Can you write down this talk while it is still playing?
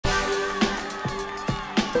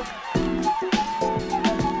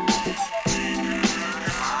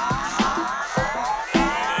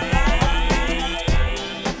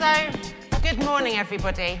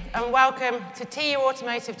everybody, and welcome to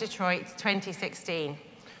TU-Automotive Detroit 2016.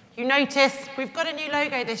 You notice we've got a new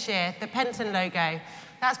logo this year, the Penton logo.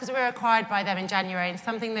 That's because we were acquired by them in January, and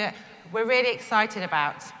something that we're really excited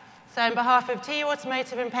about. So on behalf of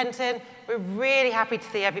TU-Automotive and Penton, we're really happy to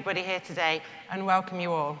see everybody here today and welcome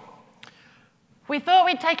you all. We thought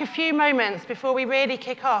we'd take a few moments before we really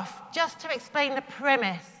kick off just to explain the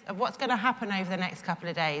premise of what's going to happen over the next couple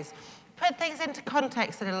of days. Put things into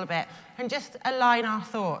context a little bit and just align our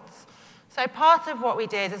thoughts. So part of what we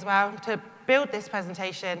did as well to build this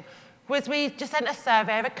presentation was we just sent a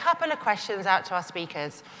survey of a couple of questions out to our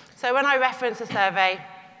speakers. So when I reference a survey,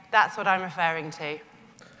 that's what I'm referring to.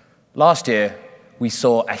 Last year, we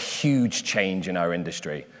saw a huge change in our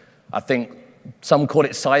industry. I think some call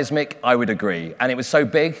it seismic, I would agree. And it was so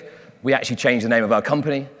big, we actually changed the name of our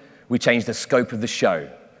company. We changed the scope of the show.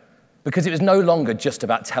 Because it was no longer just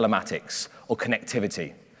about telematics or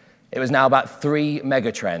connectivity. It was now about 3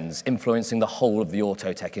 megatrends influencing the whole of the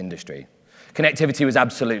auto tech industry. Connectivity was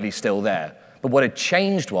absolutely still there, but what had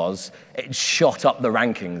changed was it shot up the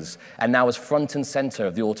rankings and now was front and center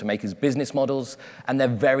of the automakers' business models and their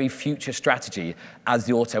very future strategy as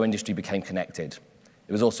the auto industry became connected.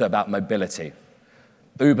 It was also about mobility.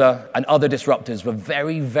 Uber and other disruptors were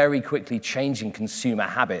very, very quickly changing consumer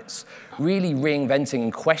habits, really reinventing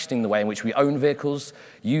and questioning the way in which we own vehicles,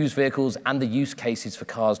 use vehicles, and the use cases for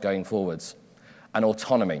cars going forwards. And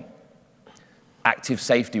autonomy. Active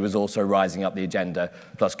safety was also rising up the agenda,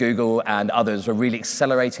 plus Google and others were really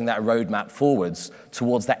accelerating that roadmap forwards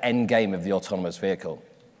towards the end game of the autonomous vehicle.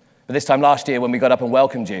 But this time last year, when we got up and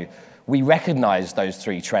welcomed you, we recognized those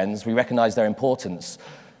 3 trends, we recognized their importance,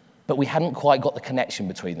 but we hadn't quite got the connection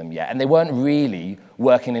between them yet, and they weren't really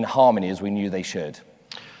working in harmony as we knew they should.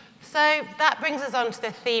 So that brings us on to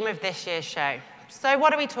the theme of this year's show. So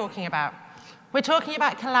what are we talking about? We're talking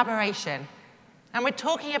about collaboration, and we're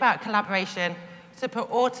talking about collaboration to put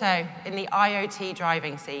auto in the IoT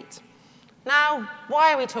driving seat. Now,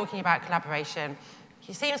 why are we talking about collaboration?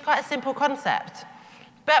 It seems quite a simple concept,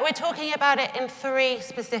 but we're talking about it in 3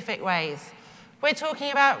 specific ways. We're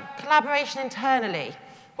talking about collaboration internally,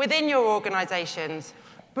 within your organizations,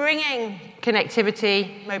 bringing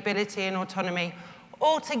connectivity, mobility, and autonomy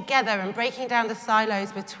all together and breaking down the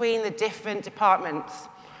silos between the different departments.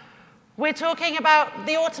 We're talking about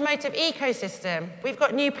the automotive ecosystem. We've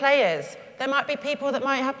got new players. There might be people that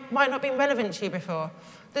might not have been relevant to you before.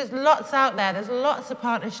 There's lots out there. There's lots of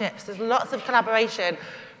partnerships. There's lots of collaboration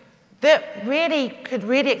that could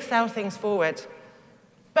really excel things forward.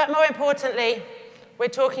 But more importantly, we're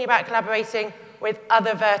talking about collaborating with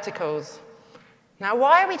other verticals. Now,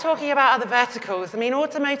 why are we talking about other verticals? I mean,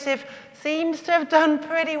 automotive seems to have done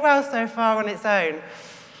pretty well so far on its own.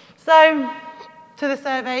 So, to the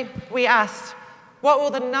survey, we asked, what will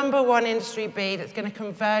the #1 industry be that's going to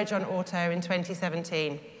converge on auto in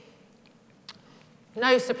 2017?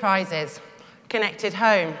 No surprises. Connected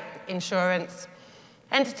home, insurance,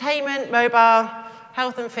 entertainment, mobile,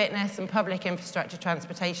 health and fitness, and public infrastructure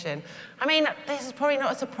transportation. I mean, this is probably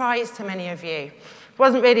not a surprise to many of you. It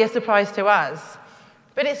wasn't really a surprise to us.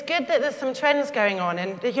 But it's good that there's some trends going on.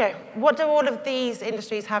 And what do all of these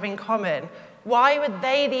industries have in common? Why were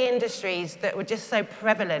they the industries that were just so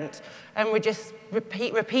prevalent and were just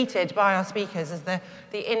repeated by our speakers as the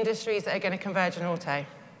industries that are going to converge in auto?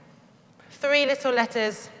 3 little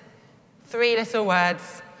letters, 3 little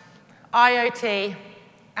words, IoT,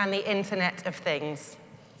 and the Internet of Things.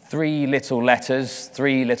 3 little letters,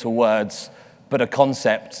 3 little words, but a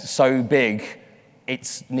concept so big,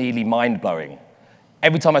 it's nearly mind-blowing.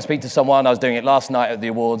 Every time I speak to someone, I was doing it last night at the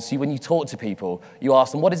awards, when you talk to people, you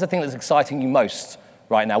ask them, what is the thing that's exciting you most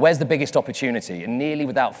right now? Where's the biggest opportunity? And nearly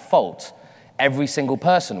without fault, every single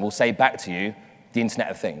person will say back to you, the Internet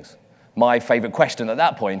of Things. My favorite question at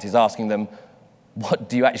that point is asking them, what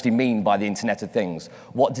do you actually mean by the Internet of Things?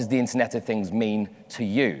 What does the Internet of Things mean to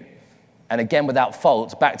you? And again, without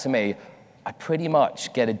fault, back to me, I pretty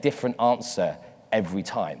much get a different answer every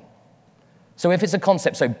time. So if it's a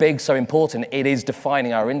concept so big, so important, it is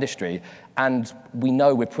defining our industry, and we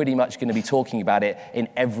know we're pretty much going to be talking about it in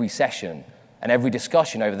every session and every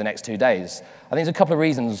discussion over the next 2 days. I think there's a couple of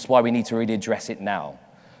reasons why we need to really address it now.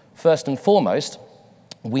 First and foremost,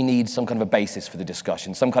 we need some kind of a basis for the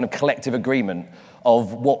discussion, some kind of collective agreement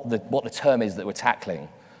of what the term is that we're tackling.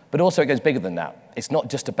 But also it goes bigger than that. It's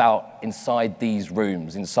not just about inside these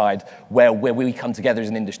rooms, inside where we come together as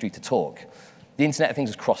an industry to talk. The Internet of Things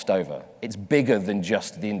has crossed over. It's bigger than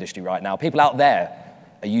just the industry right now. People out there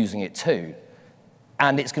are using it too.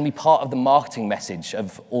 And it's going to be part of the marketing message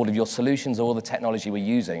of all of your solutions, all the technology we're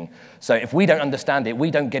using. So if we don't understand it,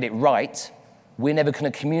 we don't get it right, we're never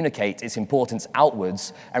going to communicate its importance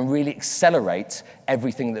outwards and really accelerate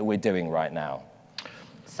everything that we're doing right now.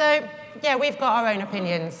 So, yeah, we've got our own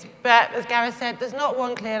opinions, but as Gareth said, there's not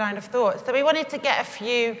one clear line of thought. So we wanted to get a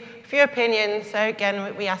few opinions. So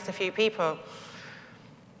again, we asked a few people.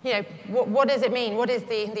 You know, what does it mean? What is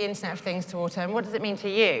the Internet of Things to auto, and what does it mean to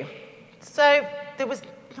you? So there was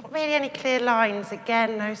not really any clear lines.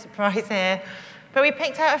 Again, no surprise here. But we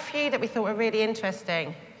picked out a few that we thought were really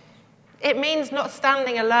interesting. It means not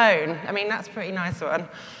standing alone. I mean, that's a pretty nice one.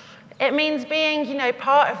 It means being, you know,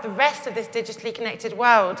 part of the rest of this digitally connected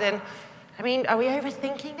world. And, I mean, are we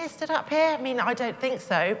overthinking this stood up here? I mean, I don't think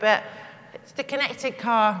so, but it's the connected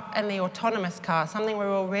car and the autonomous car, something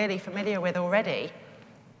we're all really familiar with already.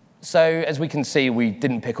 So, as we can see, we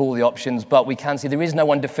didn't pick all the options, but we can see there is no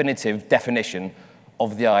one definitive definition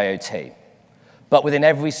of the IoT. But within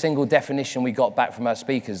every single definition we got back from our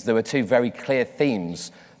speakers, there were two very clear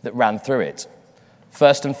themes that ran through it.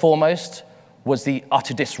 First and foremost was the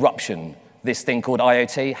utter disruption this thing called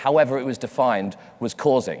IoT, however it was defined, was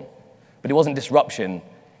causing. But it wasn't disruption,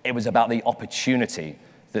 it was about the opportunity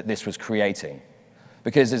that this was creating.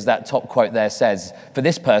 Because as that top quote there says, for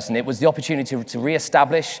this person, it was the opportunity to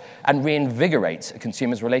re-establish and reinvigorate a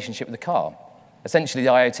consumer's relationship with the car. Essentially, the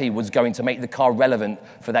IoT was going to make the car relevant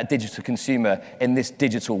for that digital consumer in this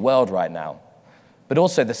digital world right now. But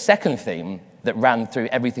also the second theme that ran through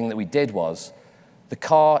everything that we did was the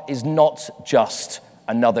car is not just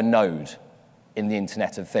another node in the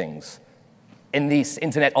Internet of Things. In this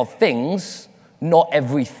Internet of Things, not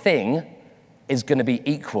everything is going to be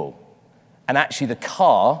equal. And actually the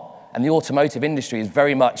car and the automotive industry is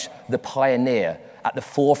very much the pioneer at the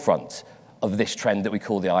forefront of this trend that we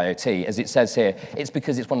call the IoT. As it says here, it's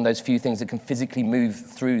because it's one of those few things that can physically move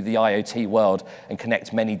through the IoT world and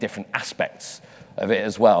connect many different aspects of it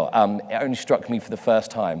as well. It only struck me for the first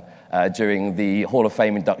time during the Hall of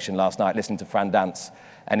Fame induction last night, listening to Fran Dance,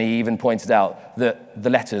 and he even pointed out that the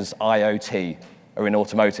letters IoT are in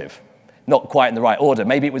automotive. Not quite in the right order.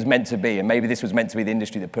 Maybe it was meant to be, and maybe this was meant to be the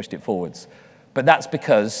industry that pushed it forwards. But that's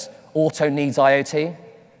because auto needs IoT,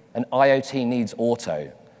 and IoT needs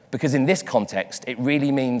auto. Because in this context, it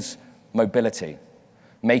really means mobility,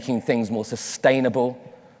 making things more sustainable,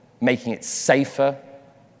 making it safer,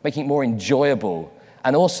 making it more enjoyable,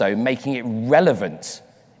 and also making it relevant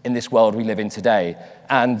in this world we live in today.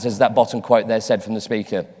 And as that bottom quote there said from the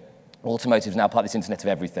speaker, automotive is now part of this Internet of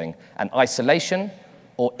Everything, and isolation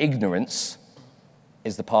or ignorance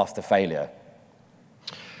is the path to failure.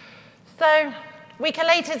 So we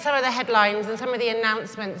collated some of the headlines and some of the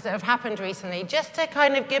announcements that have happened recently just to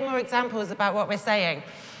kind of give more examples about what we're saying.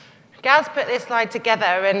 Gaz put this slide together,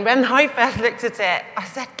 and when I first looked at it, I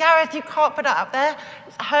said, Gareth, you can't put it up there.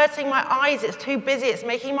 It's hurting my eyes. It's too busy. It's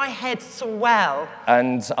making my head swell.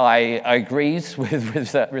 And I agreed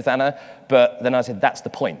with Anna, but then I said, that's the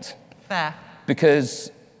point. Fair.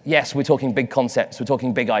 Because yes, we're talking big concepts, we're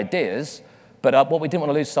talking big ideas, but what we didn't want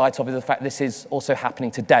to lose sight of is the fact this is also happening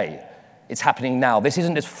today. It's happening now. This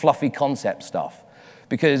isn't just fluffy concept stuff.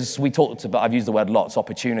 Because we talked about, I've used the word lots,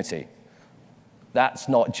 opportunity. That's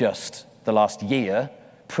not just the last year.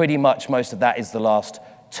 Pretty much most of that is the last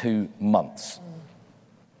 2 months.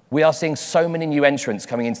 We are seeing so many new entrants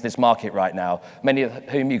coming into this market right now, many of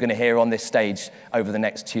whom you're going to hear on this stage over the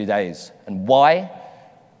next 2 days. And why?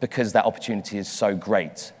 Because that opportunity is so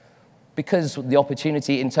great. Because the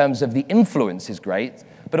opportunity in terms of the influence is great,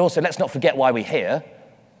 but also let's not forget why we're here.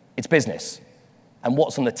 It's business. And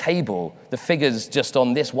what's on the table, the figures just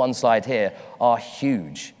on this one slide here are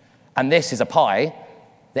huge. And this is a pie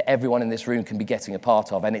that everyone in this room can be getting a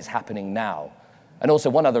part of, and it's happening now. And also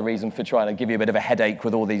one other reason for trying to give you a bit of a headache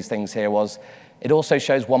with all these things here was it also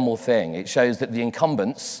shows one more thing. It shows that the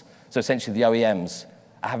incumbents, so essentially the OEMs,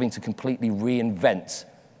 are having to completely reinvent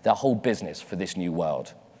their whole business for this new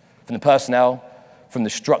world. From the personnel, from the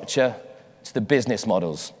structure, to the business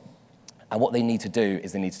models. And what they need to do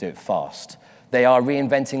is they need to do it fast. They are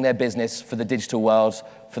reinventing their business for the digital world,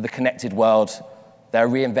 for the connected world. They're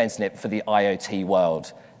reinventing it for the IoT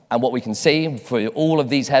world. And what we can see for all of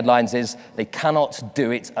these headlines is they cannot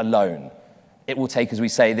do it alone. It will take, as we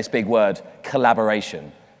say, this big word,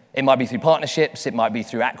 collaboration. It might be through partnerships, it might be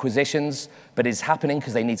through acquisitions, but it's happening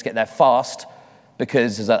because they need to get there fast,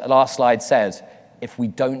 because as that last slide said, if we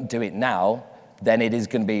don't do it now, then it is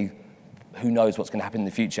going to be who knows what's going to happen in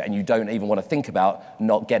the future, and you don't even want to think about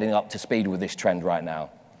not getting up to speed with this trend right now.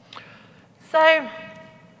 So,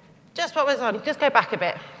 just what was on, just go back a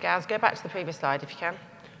bit, Gaz, go back to the previous slide if you can.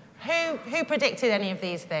 Who predicted any of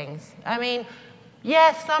these things? I mean,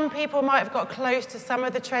 yes, some people might have got close to some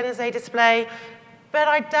of the trends they display, But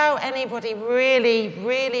I doubt anybody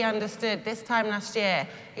really understood this time last year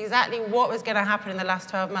exactly what was going to happen in the last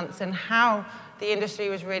 12 months and how the industry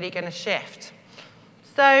was really going to shift.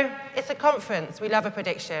 So it's a conference. We love a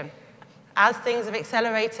prediction. As things have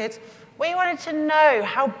accelerated, we wanted to know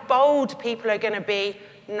how bold people are going to be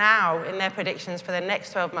now in their predictions for the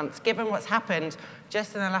next 12 months, given what's happened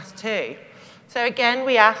just in the last 2. So again,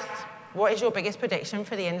 we asked, what is your biggest prediction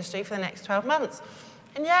for the industry for the next 12 months?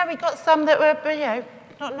 And yeah, we got some that were,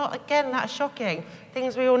 not again, that shocking.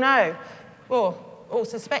 Things we all know, or all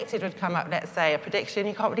suspected would come up, let's say, a prediction.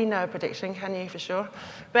 You can't really know a prediction, can you, for sure?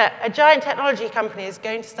 But a giant technology company is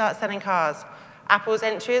going to start selling cars. Apple's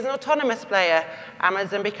entry as an autonomous player.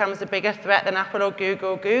 Amazon becomes a bigger threat than Apple or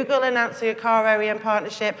Google. Google announcing a car OEM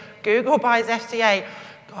partnership. Google buys FCA.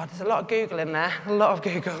 God, there's a lot of Google in there, a lot of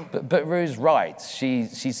Google. But Rue's right. She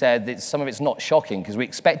said that some of it's not shocking because we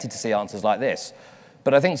expected to see answers like this.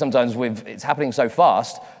 But I think sometimes it's happening so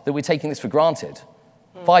fast that we're taking this for granted.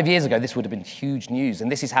 5 years ago, this would have been huge news,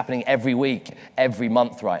 and this is happening every week, every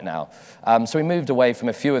month right now. So we moved away from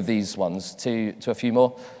a few of these ones to a few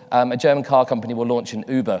more. A German car company will launch an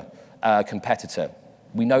Uber competitor.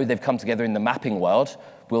 We know they've come together in the mapping world.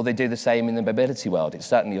 Will they do the same in the mobility world? It's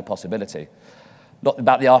certainly a possibility. Not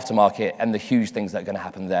about the aftermarket and the huge things that are going to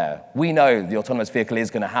happen there. We know the autonomous vehicle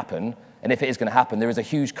is going to happen, and if it is going to happen, there is a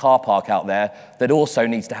huge car park out there that also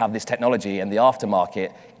needs to have this technology, and the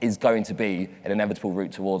aftermarket is going to be an inevitable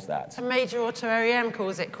route towards that. A major auto OEM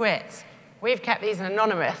calls it quits. We've kept these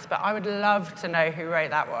anonymous, but I would love to know who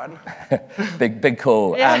wrote that one. big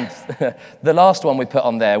call. Yeah. And the last one we put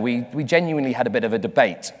on there, we genuinely had a bit of a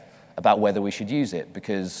debate about whether we should use it,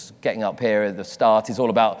 because getting up here at the start is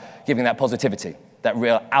all about giving that positivity, that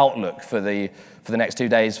real outlook for the next 2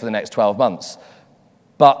 days, for the next 12 months.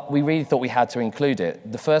 But we really thought we had to include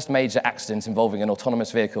it. The first major accident involving an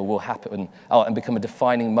autonomous vehicle will happen and become a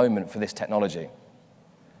defining moment for this technology.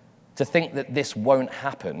 To think that this won't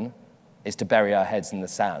happen is to bury our heads in the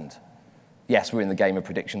sand. Yes, we're in the game of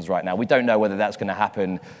predictions right now. We don't know whether that's going to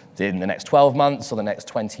happen in the next 12 months or the next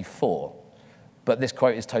 24. But this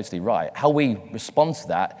quote is totally right. How we respond to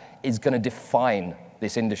that is going to define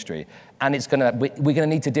this industry. And we're going to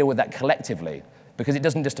need to deal with that collectively, because it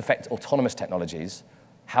doesn't just affect autonomous technologies.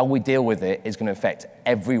 How we deal with it is going to affect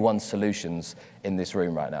everyone's solutions in this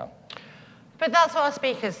room right now. But that's what our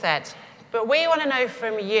speakers said. But we want to know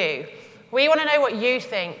from you. We want to know what you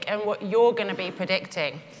think and what you're going to be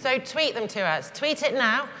predicting. So tweet them to us. Tweet it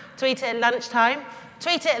now, tweet it at lunchtime,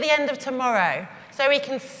 tweet it at the end of tomorrow, so we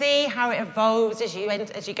can see how it evolves as you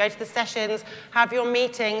go to the sessions, have your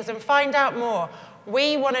meetings, and find out more.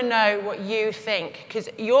 We want to know what you think, because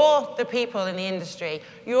you're the people in the industry,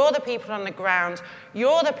 you're the people on the ground,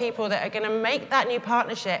 you're the people that are going to make that new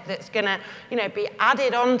partnership that's going to, be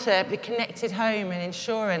added onto the connected home and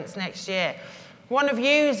insurance next year. One of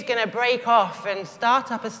you's going to break off and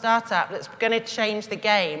start up a startup that's going to change the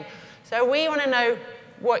game. So we want to know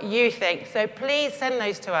what you think. So please send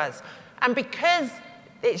those to us. And because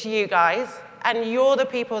it's you guys, and you're the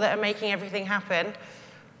people that are making everything happen,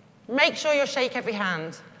 make sure you shake every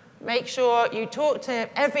hand. Make sure you talk to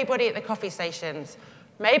everybody at the coffee stations.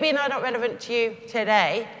 Maybe they're not relevant to you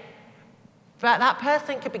today, but that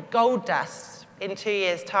person could be gold dust in 2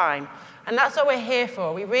 years' time. And that's what we're here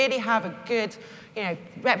for. We really have a good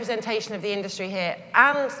representation of the industry here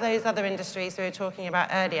and those other industries we were talking about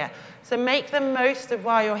earlier. So make the most of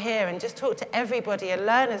why you're here and just talk to everybody and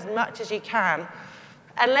learn as much as you can.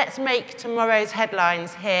 And let's make tomorrow's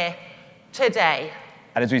headlines here today.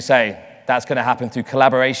 And as we say, that's going to happen through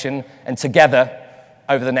collaboration, and together,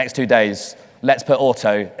 over the next 2 days, let's put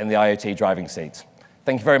auto in the IoT driving seat.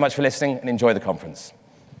 Thank you very much for listening, and enjoy the conference.